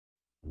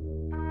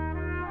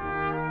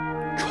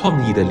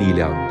创意的力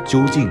量究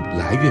竟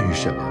来源于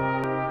什么？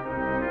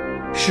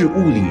是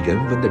物理人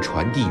文的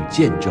传递与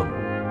见证，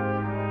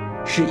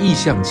是意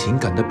象情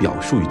感的表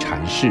述与阐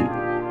释，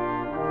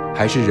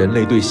还是人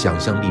类对想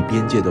象力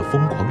边界的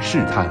疯狂试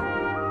探？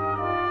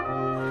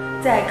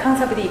在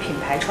ConceptD 品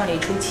牌创立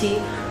初期，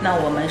那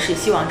我们是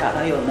希望找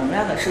到有能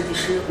量的设计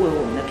师为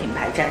我们的品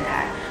牌站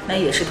台。那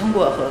也是通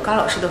过和高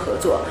老师的合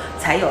作，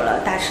才有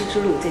了大师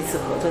之路这次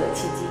合作的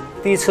契机。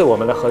第一次我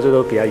们的合作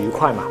都比较愉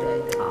快嘛，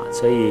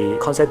所以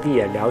ConceptD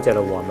也了解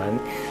了我们。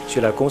除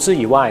了公司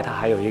以外，它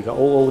还有一个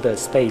O.O.O 的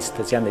Space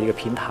的这样的一个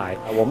平台。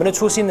我们的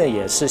初心呢，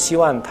也是希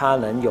望它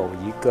能有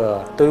一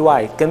个对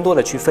外更多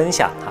的去分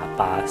享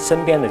把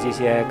身边的这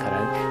些可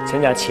能成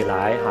长起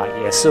来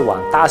也是往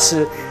大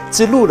师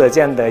之路的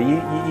这样的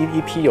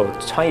一批有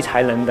创意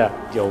才能的、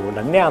有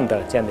能量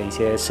的这样的一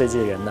些设计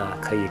人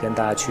可以跟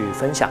大家去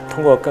分享。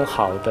通过更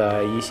好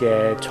的一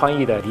些创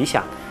意的理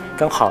想。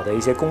更好的一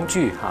些工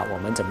具我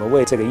们怎么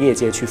为这个业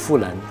界去赋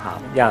能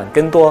让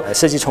更多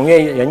设计从业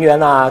人员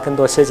更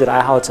多设计的爱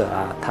好者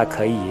他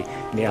可以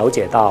了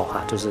解到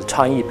就是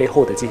创意背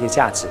后的这些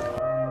价值。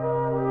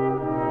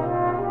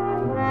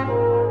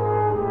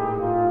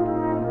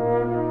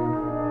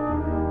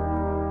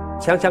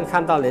常常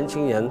看到年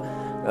轻人，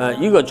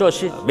如果做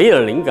事没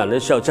有灵感的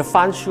时候，就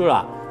翻书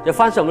了，就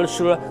翻什么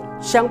书呢？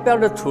商标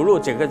的图录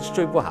这个是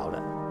最不好的，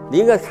你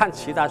应该看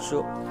其他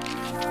书。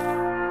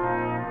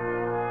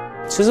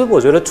其实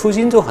我觉得初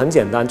心就很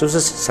简单，就是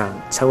想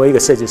成为一个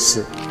设计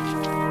师。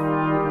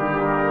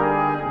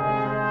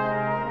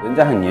人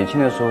在很年轻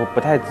的时候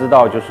不太知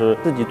道，就是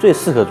自己最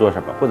适合做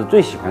什么，或者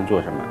最喜欢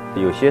做什么。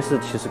有些事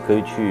其实可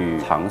以去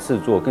尝试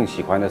做更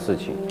喜欢的事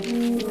情。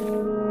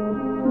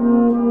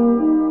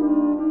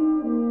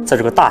在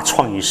这个大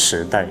创意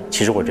时代，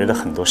其实我觉得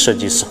很多设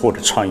计师或者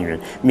创意人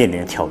面临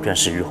的挑战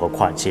是如何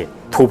跨界，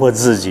突破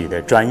自己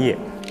的专业。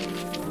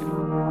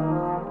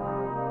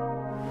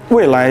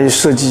未来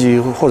设计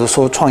或者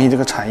说创意这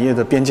个产业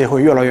的边界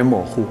会越来越模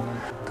糊，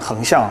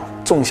横向、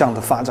纵向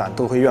的发展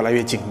都会越来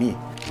越紧密。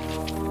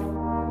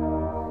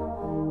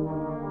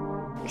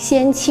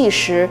先气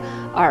实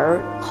而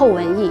后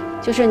文艺，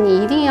就是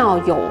你一定要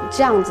有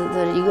这样子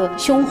的一个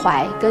胸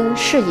怀跟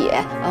视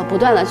野，不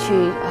断的去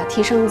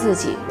提升自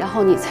己，然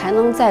后你才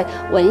能在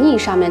文艺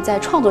上面、在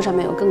创作上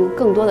面有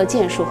更多的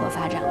建树和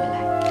发展。未来。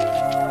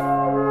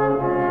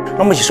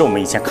那么其实我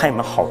们以前看一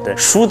本好的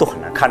书都很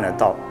难看得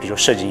到，比如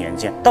设计元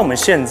件，但我们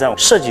现在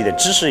设计的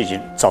知识已经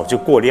早就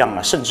过量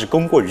了，甚至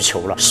供过于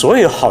求了。所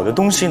有好的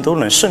东西都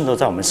能渗透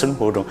在我们生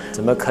活中。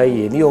怎么可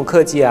以利用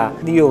科技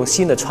利用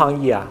新的创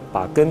意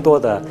把更多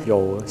的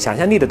有想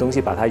象力的东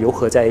西把它糅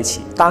合在一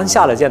起，当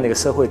下的这样的一个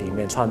社会里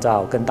面创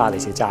造更大的一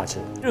些价值。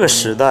这个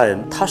时代，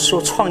他说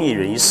创意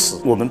人已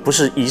死，我们不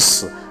是已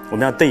死，我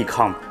们要对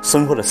抗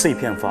生活的碎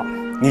片化。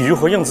你如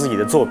何用自己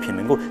的作品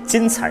能够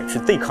精彩去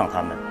对抗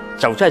他们？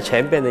走在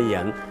前边的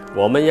人，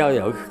我们要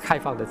有一个开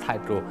放的态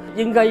度，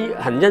应该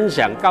很欣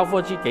赏高科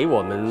技给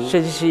我们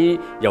设计师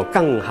有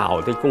更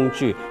好的工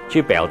具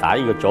去表达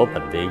一个作品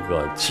的一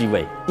个机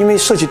会。因为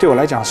设计对我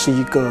来讲是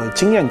一个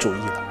经验主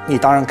义的，你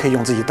当然可以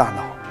用自己大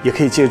脑，也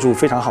可以借助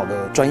非常好的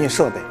专业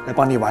设备来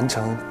帮你完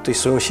成对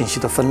所有信息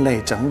的分类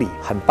整理。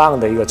很棒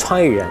的一个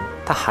创意人，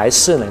他还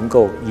是能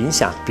够影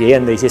响别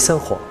人的一些生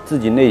活，自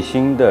己内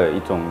心的一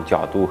种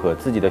角度和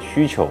自己的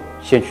需求，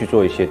先去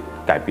做一些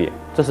改变，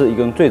这是一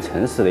种最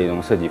诚实的一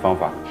种设计方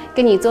法。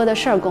跟你做的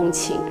事儿共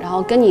情，然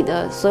后跟你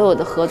的所有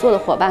的合作的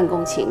伙伴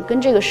共情，跟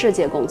这个世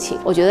界共情，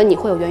我觉得你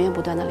会有源源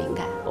不断的灵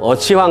感。我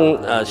希望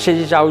设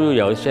计教育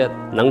有一些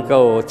能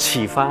够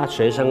启发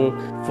学生，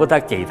不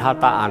但给他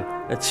答案，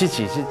自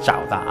己去找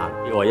答案。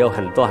我有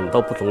很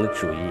多不同的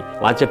主意，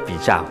完全比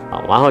较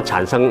然后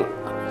产生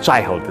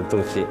最好的东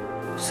西。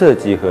设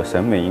计和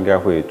审美应该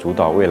会主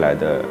导未来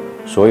的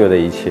所有的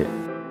一切。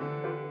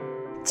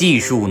技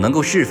术能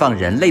够释放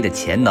人类的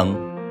潜能，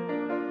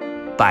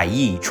百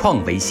亿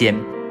创为先。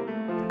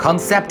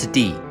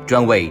ConceptD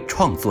专为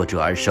创作者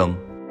而生。